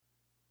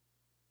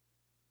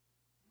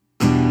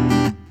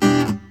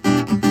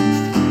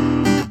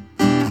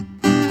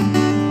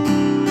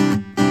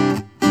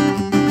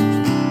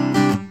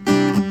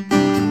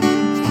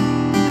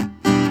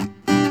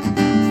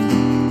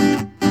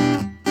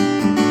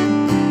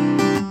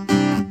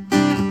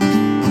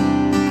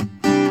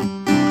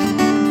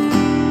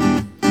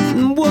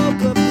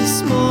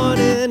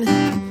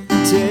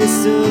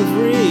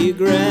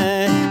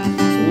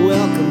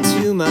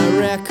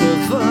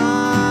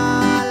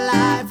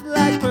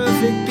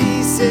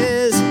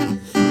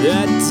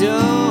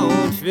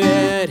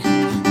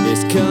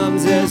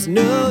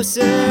no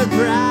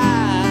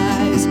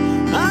surprise.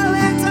 All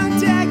hands on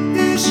deck,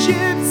 the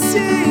ship's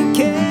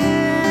sinking.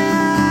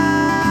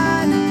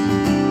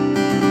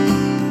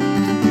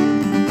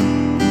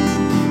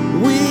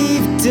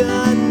 We've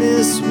done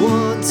this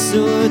once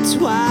or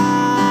twice.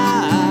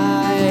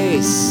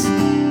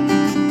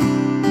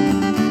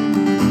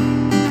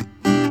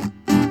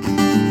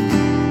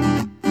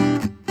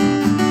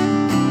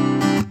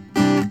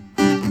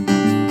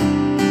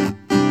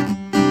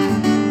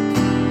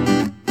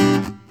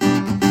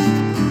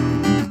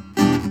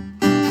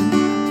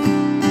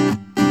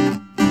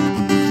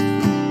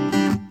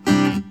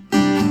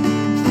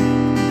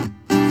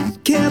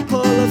 Can't pull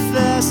a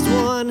fast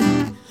one,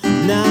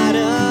 not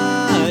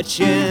a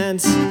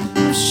chance.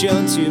 I've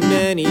shown too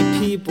many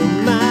people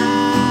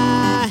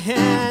my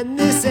hand.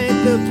 This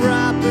ain't the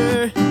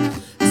proper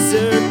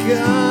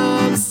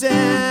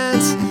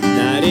circumstance,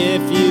 not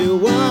if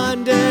you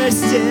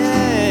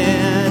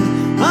understand.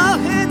 All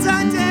hands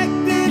on deck,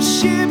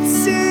 this ship's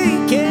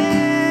sinking.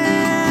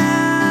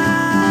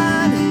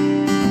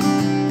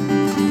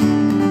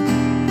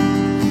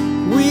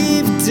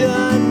 We've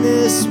done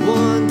this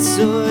once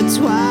or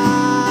twice.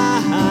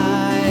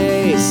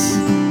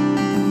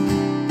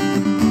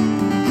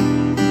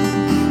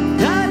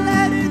 I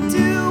let it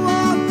do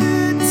all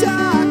the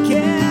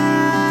talking.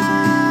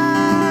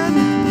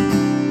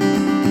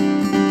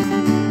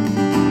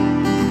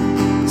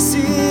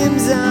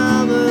 Seems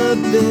I'm a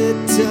bit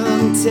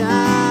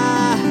tongue-tied.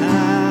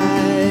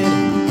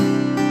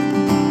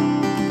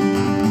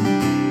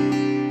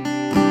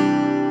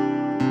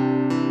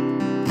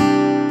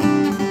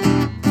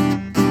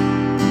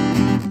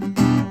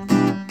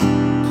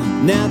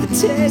 Now the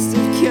taste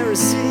of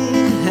kerosene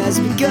has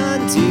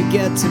begun to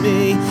get to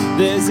me.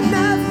 There's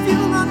enough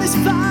fuel on this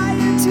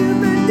fire to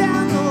burn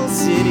down the whole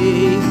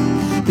city.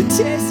 The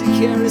taste of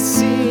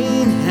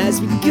kerosene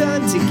has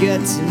begun to get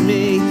to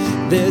me.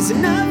 There's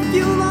enough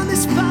fuel on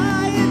this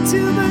fire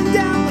to burn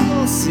down the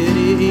whole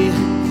city.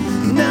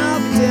 Now I'll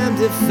be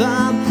damned if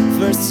I'm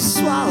first to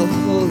swallow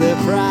whole their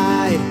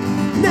pride.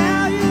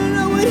 Now you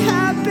know what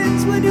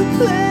happens when you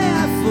play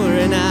eye for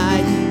an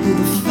eye. Who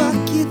the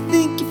fuck you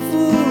think you're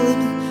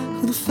fooling?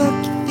 Who the fuck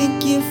you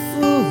think you're fooling?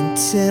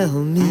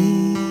 Tell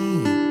me.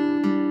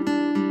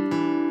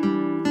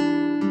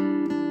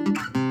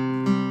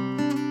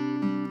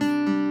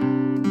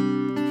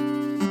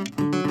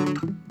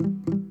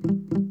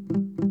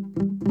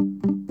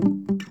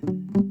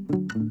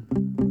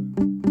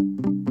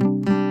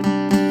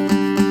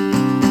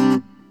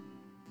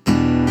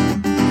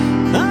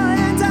 All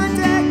hands on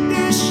deck,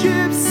 this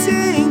ship's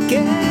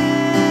sinking.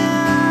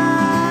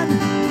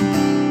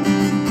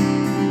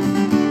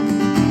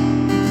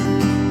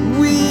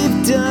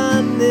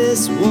 Done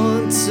this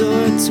once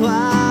or twice.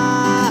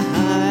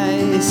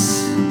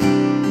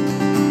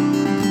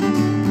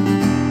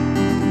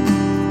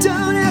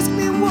 Don't ask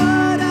me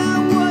what I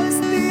was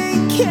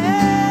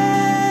thinking.